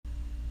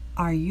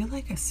are you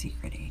like a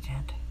secret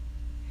agent?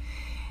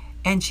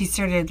 And she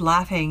started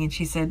laughing and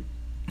she said,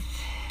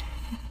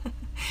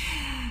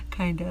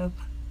 kind of.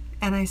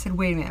 And I said,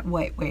 wait a minute,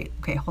 wait,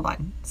 okay, hold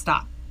on,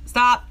 stop.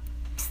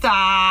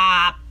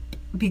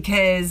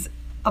 Because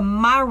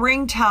my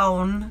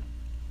ringtone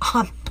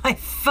on my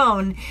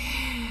phone,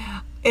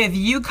 if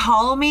you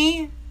call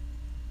me,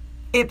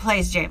 it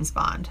plays James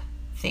Bond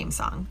theme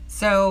song.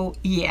 So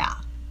yeah,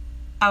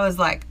 I was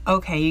like,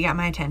 okay, you got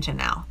my attention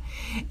now.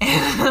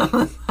 And I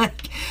was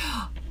like,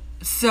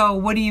 so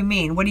what do you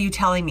mean? What are you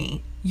telling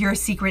me? You're a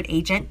secret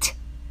agent?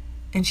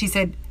 And she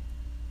said,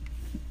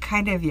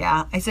 kind of,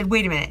 yeah. I said,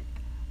 wait a minute.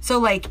 So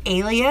like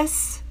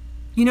Alias,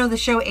 you know the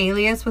show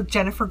Alias with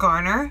Jennifer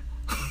Garner?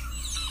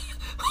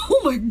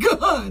 Oh my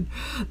God,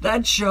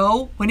 that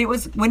show, when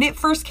it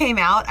first came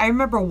out, I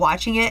remember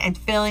watching it and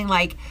feeling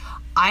like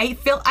I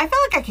felt like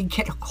I could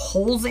get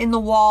holes in the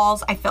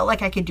walls. I felt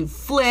like I could do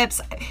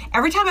flips.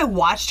 Every time I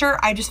watched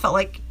her, I just felt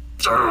like,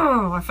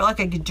 I felt like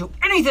I could do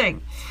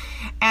anything.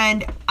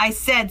 And I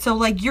said, so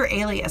like, you're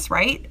Alias,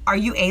 right? Are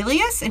you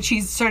Alias? And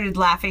she started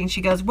laughing.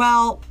 She goes,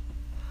 well,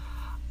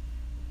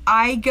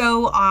 I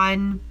go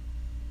on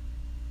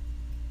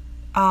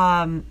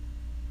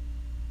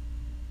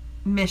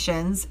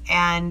missions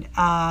and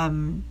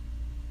I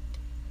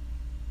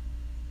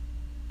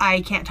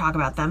can't talk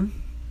about them.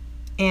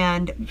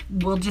 And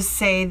we'll just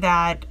say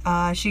that,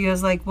 she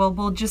goes like, well,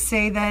 we'll just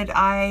say that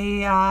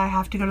I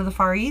have to go to the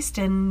Far East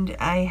and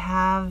I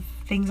have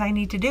things I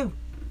need to do.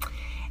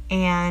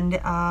 And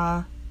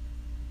yeah,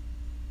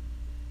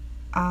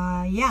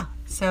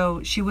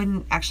 so she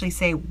wouldn't actually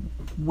say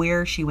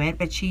where she went,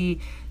 but she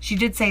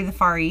did say the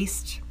Far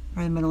East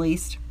or the Middle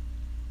East,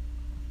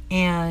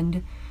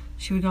 and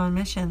she would go on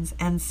missions.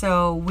 And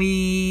so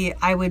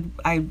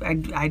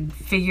I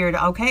figured,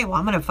 okay, well,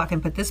 I'm gonna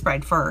fucking put this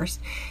bride first.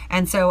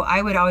 And so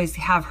I would always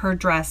have her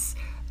dress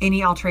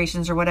any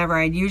alterations or whatever.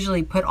 I'd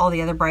usually put all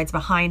the other brides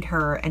behind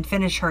her and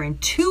finish her in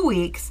 2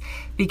 weeks,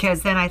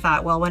 because then I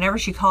thought, well, whenever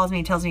she calls me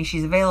and tells me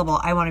she's available,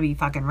 I want to be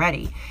fucking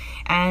ready.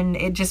 And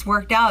it just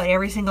worked out.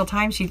 Every single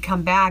time she'd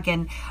come back.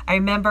 And I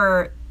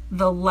remember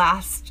the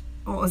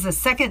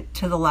second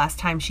to the last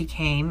time she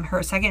came,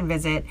 her second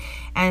visit,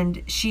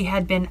 and she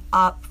had been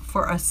up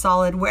for a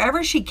solid,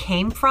 wherever she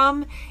came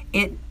from,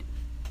 it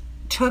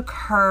took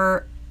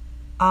her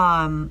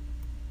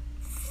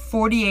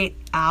 48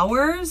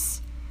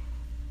 hours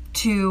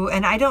to,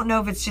 and I don't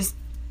know if it's just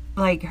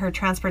like her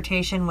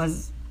transportation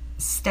was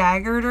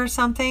staggered or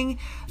something,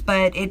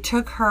 but it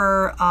took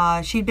her,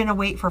 she'd been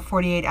awake for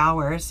 48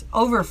 hours,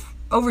 over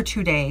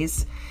 2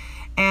 days.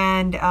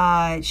 And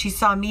she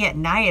saw me at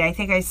night. I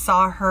think I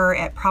saw her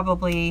at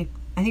probably,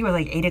 I think it was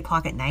like 8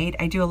 o'clock at night.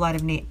 I do a lot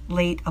of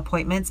late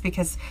appointments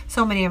because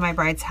so many of my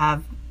brides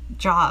have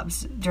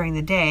jobs during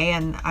the day,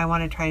 and I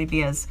want to try to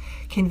be as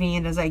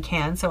convenient as I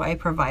can, so I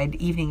provide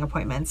evening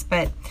appointments.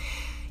 But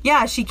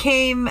yeah, she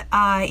came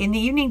in the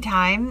evening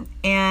time,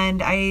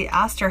 and I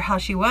asked her how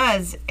she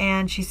was,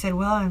 and she said,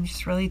 well, I'm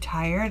just really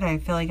tired. I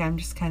feel like I'm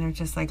just kind of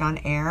just like on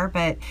air,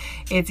 but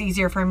it's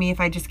easier for me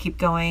if I just keep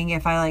going.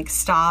 If I like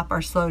stop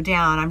or slow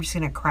down, I'm just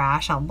going to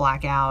crash. I'll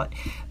black out.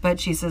 But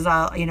she says,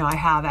 I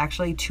have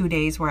actually 2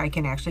 days where I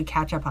can actually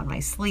catch up on my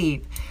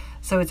sleep,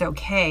 so it's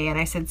okay. And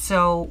I said,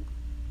 so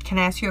can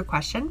I ask you a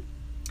question?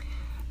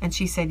 And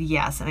she said,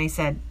 yes. And I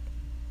said,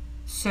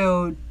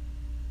 so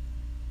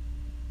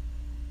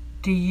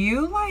do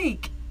you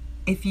like,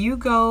 if you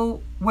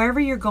go wherever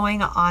you're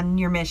going on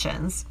your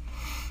missions,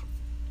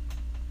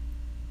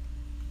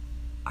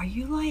 are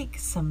you like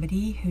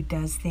somebody who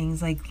does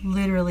things like,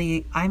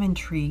 literally, I'm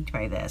intrigued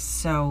by this.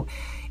 So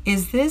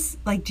is this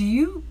like,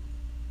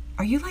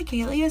 are you like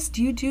Alias?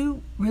 Do you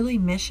do really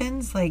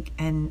missions like,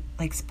 and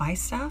like spy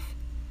stuff?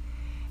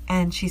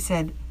 And she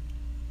said,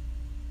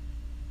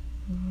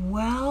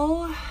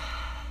 well,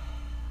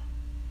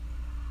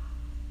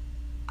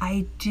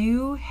 I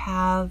do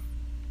have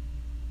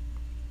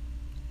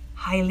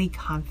highly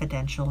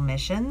confidential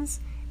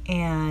missions,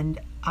 and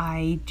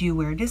I do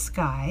wear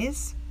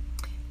disguise,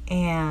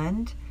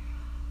 and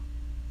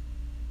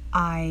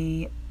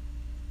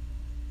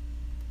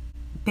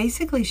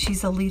basically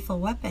she's a lethal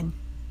weapon.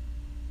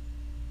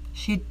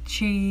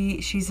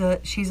 She's a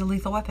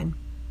lethal weapon.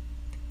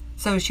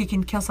 So she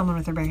can kill someone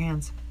with her bare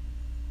hands.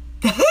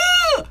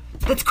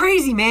 That's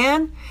crazy,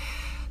 man.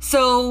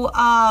 So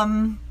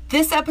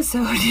this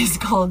episode is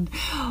called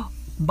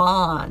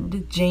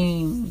Bond,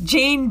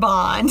 Jane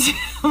Bond,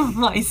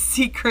 my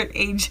secret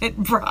agent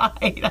bride.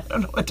 I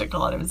don't know what to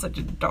call it. I'm such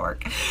a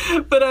dork.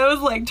 But I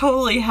was like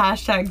totally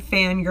hashtag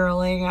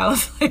fangirling. I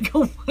was like,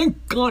 oh my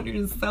God,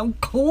 you're so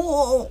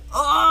cool.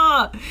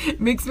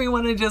 It makes me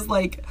want to just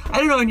like, I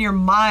don't know, in your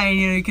mind,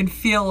 you can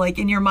feel like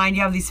in your mind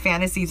you have these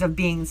fantasies of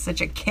being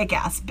such a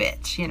kick-ass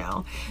bitch,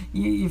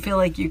 you feel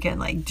like you can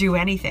like do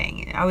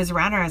anything. I was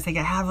around her, I was like,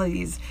 I have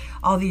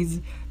all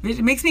these,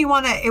 it makes me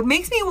want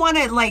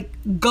to like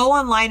go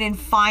online and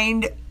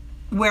find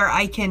where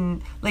I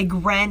can like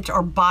rent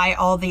or buy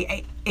all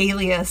the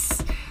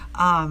Alias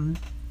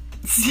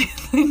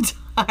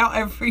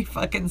every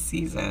fucking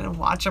season and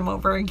watch them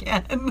over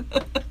again.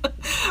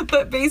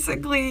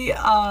 basically,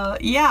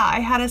 yeah,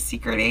 I had a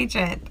secret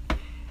agent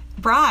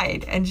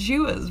bride, and she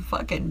was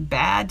fucking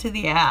bad to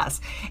the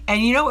ass.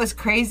 And you know what was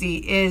crazy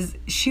is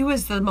she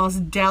was the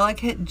most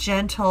delicate,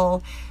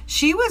 gentle.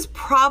 She was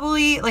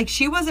probably like,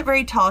 she wasn't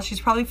very tall. She's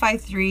probably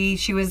 5'3".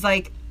 She was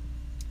like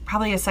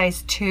probably a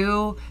size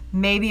 2,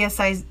 maybe a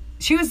size,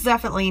 she was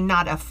definitely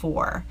not a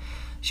 4.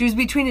 She was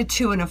between a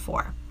 2 and a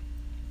 4.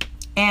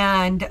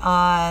 And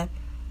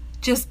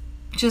just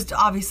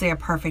obviously a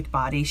perfect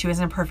body. She was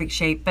in perfect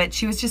shape, but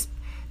she was just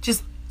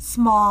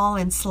small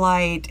and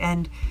slight,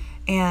 and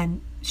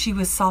she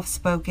was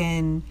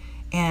soft-spoken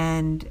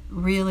and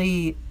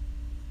really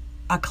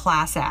a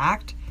class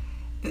act.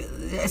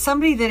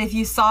 Somebody that if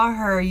you saw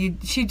her,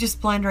 she'd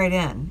just blend right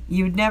in.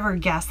 You would never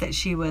guess that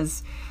she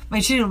was, I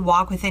mean, she didn't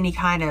walk with any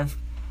kind of,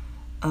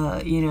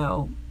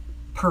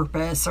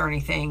 purpose or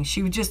anything.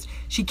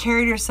 She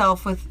carried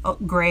herself with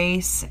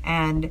grace,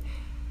 and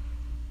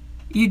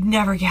you'd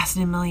never guess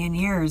in a million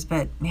years,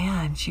 but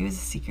man, she was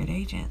a secret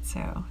agent,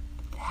 so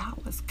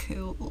that was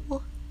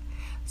cool.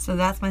 So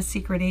that's my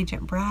secret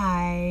agent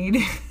bride.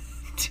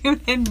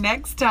 Tune in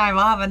next time.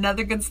 I'll have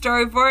another good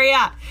story for you.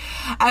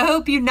 I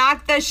hope you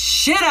knock the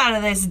shit out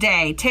of this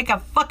day. Take a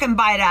fucking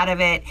bite out of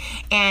it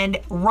and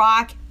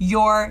rock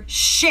your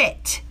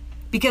shit.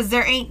 Because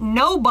there ain't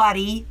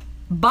nobody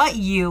but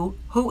you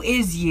who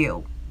is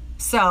you.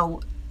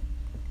 So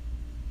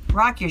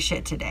rock your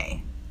shit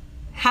today.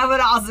 Have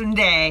an awesome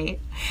day.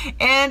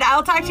 And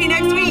I'll talk to you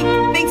next week.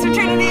 Thanks for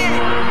tuning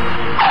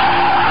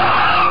in.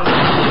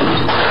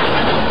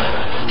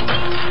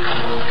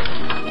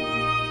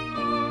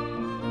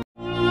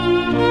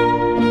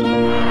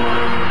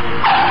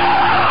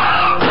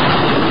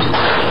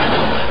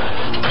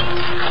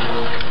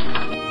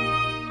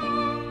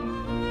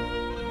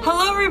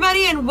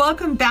 And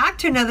welcome back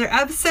to another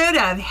episode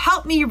of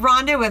Help Me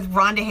Rhonda with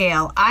Rhonda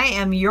Hale. I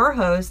am your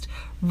host,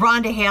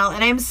 Rhonda Hale,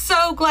 and I'm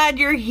so glad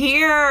you're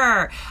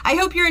here. I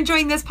hope you're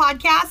enjoying this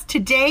podcast.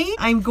 Today,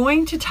 I'm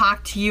going to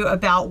talk to you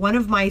about one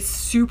of my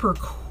super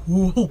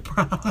cool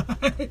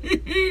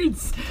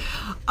brides.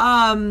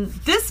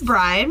 This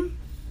bride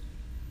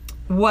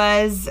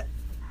was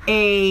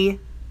a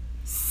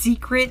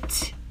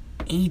secret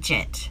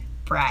agent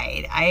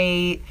bride.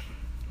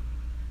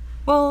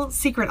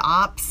 Secret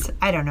ops.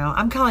 I don't know.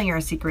 I'm calling her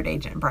a secret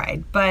agent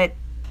bride. But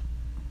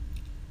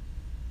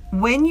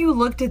when you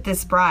looked at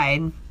this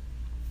bride,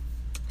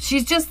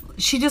 she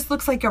just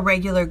looks like a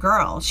regular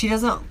girl. She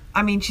doesn't,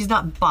 I mean, she's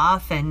not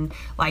buff and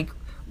like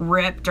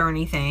ripped or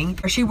anything.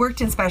 She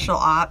worked in special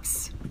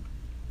ops,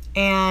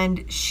 and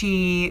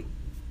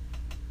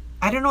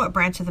I don't know what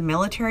branch of the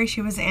military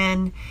she was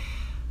in.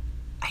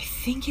 I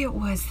think it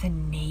was the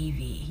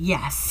Navy.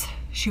 Yes,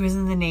 she was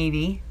in the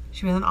Navy.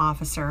 She was an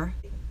officer.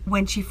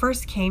 When she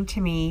first came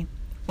to me,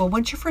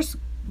 when she first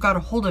got a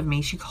hold of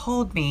me, she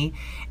called me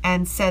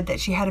and said that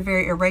she had a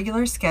very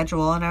irregular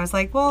schedule. And I was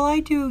like, well, I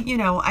do,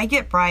 I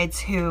get brides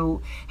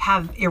who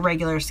have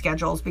irregular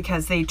schedules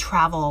because they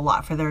travel a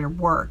lot for their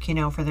work,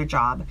 for their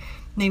job.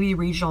 Maybe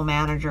regional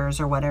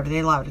managers or whatever, they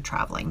do a lot of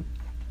traveling.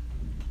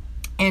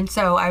 And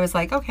so I was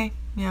like, okay,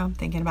 I'm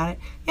thinking about it.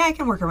 Yeah, I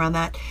can work around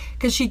that.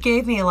 Because she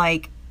gave me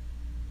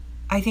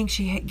I think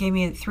she gave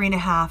me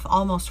 3.5,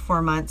 almost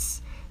 4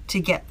 months to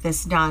get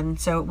this done,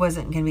 so it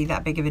wasn't going to be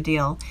that big of a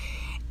deal.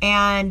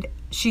 And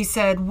she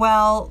said,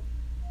 well,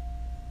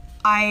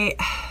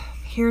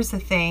 here's the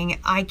thing,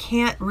 I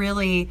can't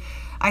really,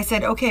 I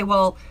said, okay,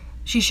 well,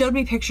 she showed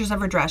me pictures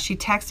of her dress. She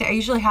texted, I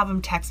usually have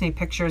them text me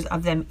pictures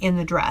of them in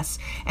the dress,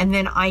 and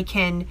then I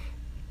can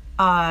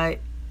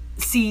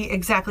see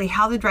exactly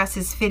how the dress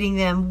is fitting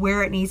them,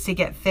 where it needs to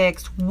get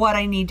fixed, what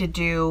I need to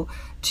do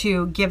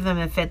to give them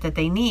a fit that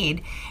they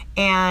need.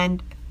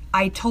 And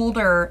I told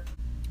her,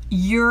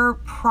 you're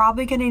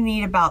probably going to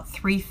need about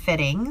 3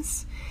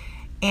 fittings,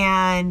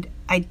 and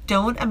I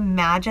don't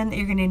imagine that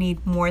you're going to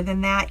need more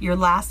than that. Your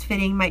last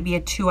fitting might be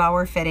a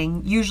 2-hour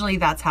fitting. Usually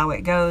that's how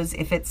it goes.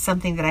 If it's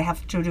something that I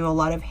have to do a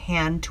lot of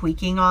hand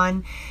tweaking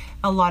on,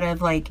 a lot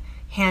of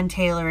hand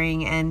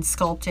tailoring and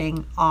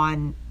sculpting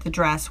on the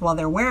dress while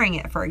they're wearing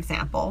it, for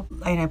example.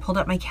 And I pulled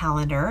up my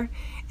calendar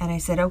and I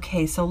said,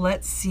 okay, so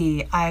let's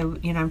see.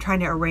 I'm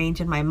trying to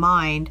arrange in my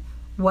mind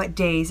what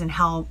days and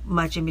how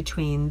much in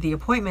between the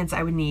appointments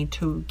I would need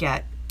to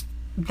get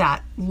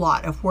that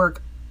lot of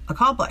work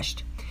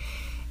accomplished.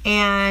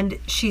 And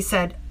she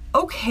said,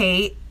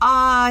 okay,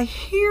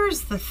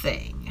 here's the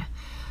thing.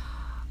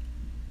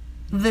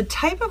 The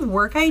type of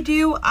work I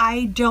do,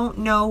 I don't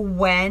know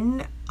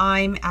when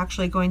I'm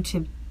actually going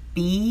to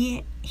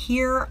be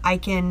here. I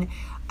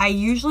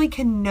usually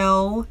can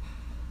know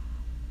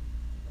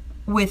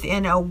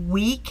within a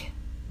week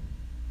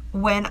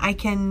when I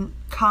can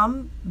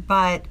come,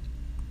 but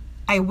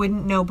I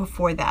wouldn't know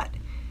before that.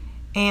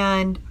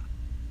 And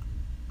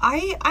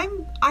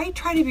I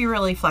try to be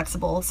really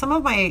flexible. Some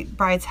of my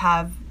brides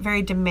have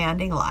very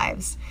demanding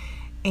lives.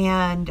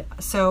 And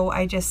so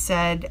I just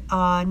said,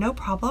 no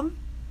problem.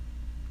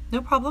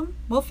 No problem.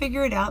 We'll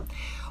figure it out.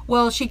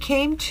 Well, she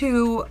came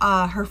to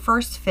her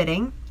first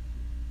fitting,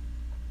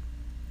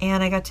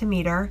 and I got to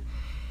meet her.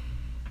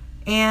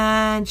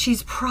 And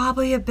she's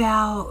probably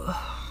about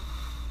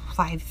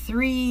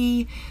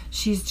 5'3".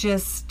 She's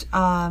just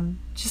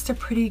a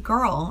pretty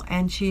girl,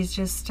 and she's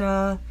just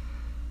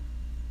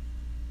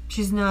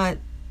she's not.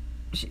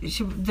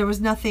 There was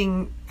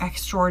nothing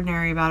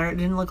extraordinary about her. It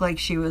didn't look like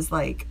she was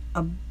like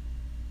a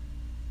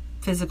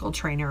physical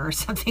trainer or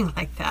something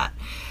like that,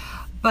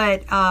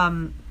 but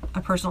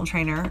a personal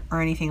trainer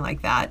or anything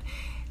like that.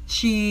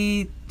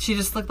 She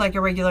just looked like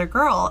a regular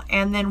girl.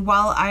 And then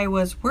while I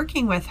was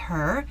working with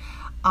her,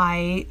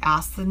 I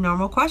asked the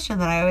normal question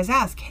that I always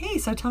ask. Hey,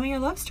 so tell me your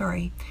love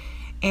story.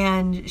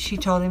 And she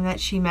told him that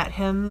she met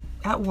him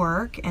at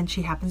work and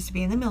she happens to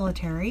be in the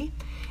military.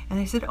 And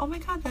I said, oh my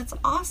God, that's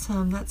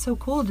awesome. That's so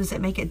cool. Does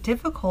it make it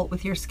difficult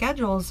with your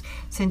schedules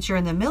since you're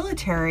in the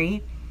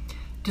military?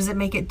 Does it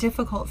make it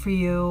difficult for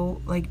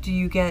you? Like, do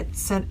you get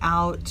sent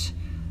out?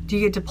 Do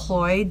you get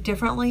deployed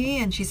differently?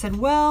 And she said,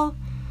 well,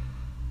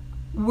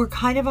 we're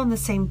kind of on the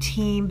same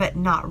team, but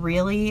not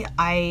really.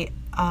 I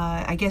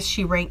guess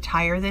she ranked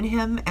higher than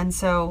him. And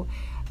so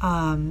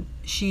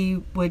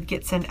she would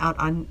get sent out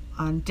on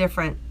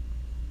different,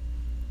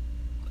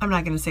 I'm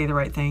not going to say the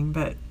right thing,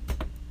 but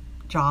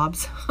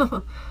jobs.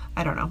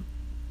 I don't know.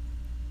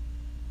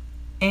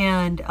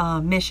 And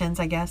missions,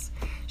 I guess.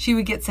 She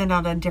would get sent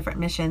out on different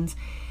missions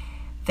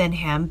than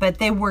him, but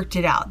they worked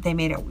it out. They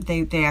made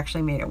it, they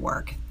actually made it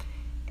work.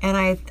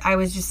 And I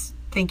was just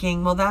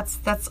thinking, well,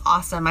 that's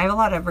awesome. I have a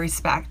lot of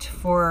respect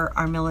for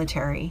our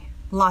military.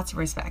 Lots of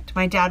respect.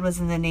 My dad was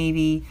in the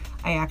Navy.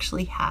 I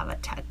actually have a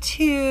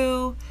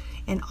tattoo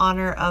in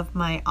honor of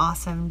my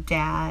awesome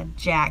dad,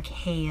 Jack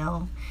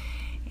Hale.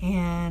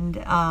 And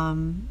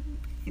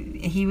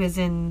he was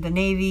in the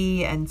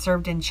Navy and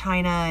served in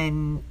China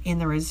and in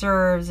the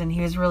reserves, and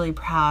he was really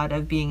proud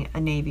of being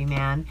a Navy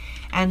man.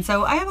 And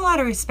so I have a lot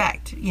of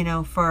respect,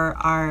 for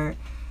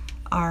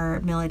our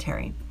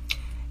military.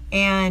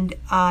 And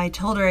I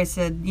told her, I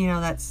said,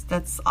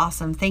 that's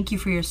awesome. Thank you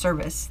for your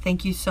service.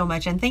 Thank you so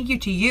much. And thank you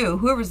to you,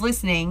 whoever's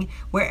listening,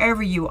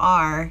 wherever you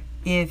are.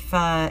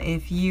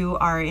 If you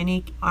are in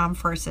any armed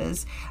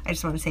forces, I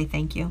just want to say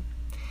thank you.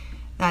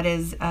 That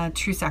is a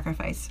true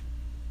sacrifice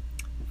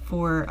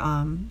for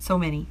so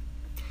many.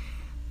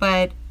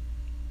 But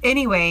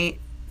anyway,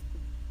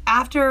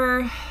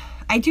 after,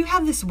 I do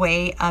have this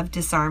way of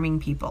disarming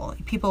people.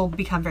 People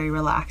become very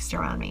relaxed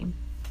around me.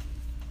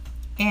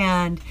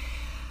 And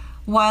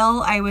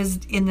while I was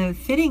in the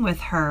fitting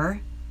with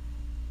her,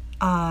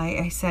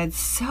 I said,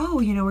 so,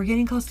 we're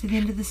getting close to the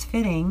end of this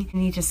fitting. I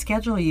need to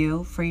schedule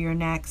you for your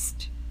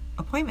next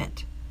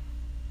appointment.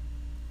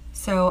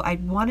 So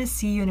I'd want to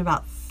see you in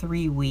about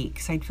 3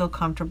 weeks. I'd feel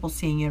comfortable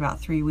seeing you in about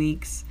 3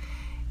 weeks.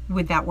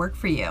 Would that work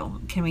for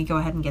you? Can we go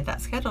ahead and get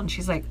that scheduled? And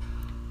she's like,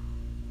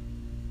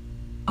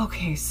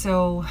 okay,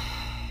 so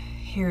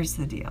here's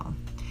the deal.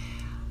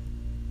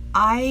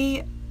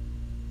 I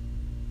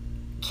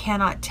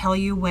cannot tell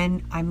you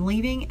when I'm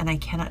leaving, and I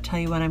cannot tell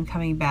you when I'm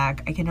coming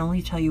back. I can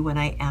only tell you when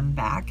I am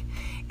back,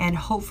 and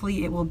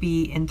hopefully it will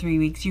be in 3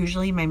 weeks.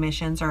 Usually my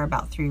missions are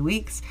about 3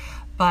 weeks,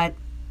 but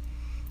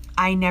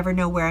I never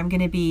know where I'm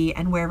going to be,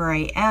 and wherever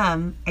I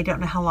am, I don't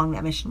know how long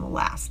that mission will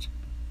last.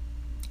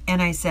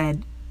 And I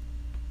said,